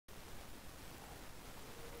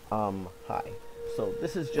Hi. So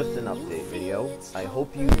this is just an update video. I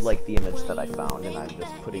hope you like the image that I found and I'm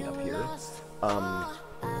just putting up here.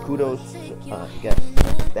 Kudos, yes,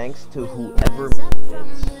 thanks to whoever made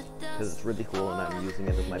it, because it's really cool and I'm using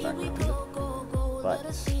it as my background.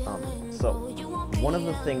 But, so, one of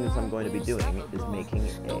the things I'm going to be doing is making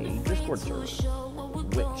a Discord server,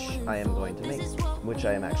 which I am going to make, which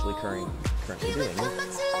I am actually currently doing,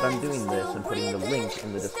 but I'm doing this and putting the link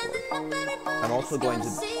in the Discord. I'm also going to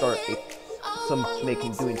start doing some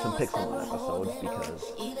Pixelmon episodes,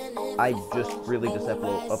 because I really just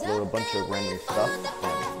upload a bunch of random stuff,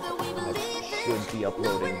 and I should be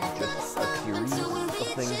uploading just a series of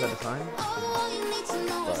things at a time.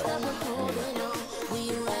 But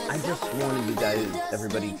I just wanted you guys,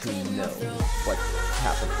 everybody, to know what's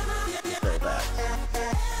happening, so that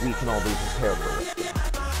we can all be prepared for what's going to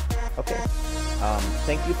happen. Okay.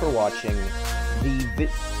 Thank you for watching.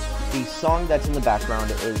 The song that's in the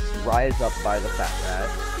background is Rise Up by the Fat Rat.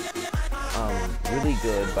 Really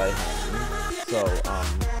good by him. So,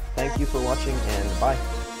 thank you for watching, and bye.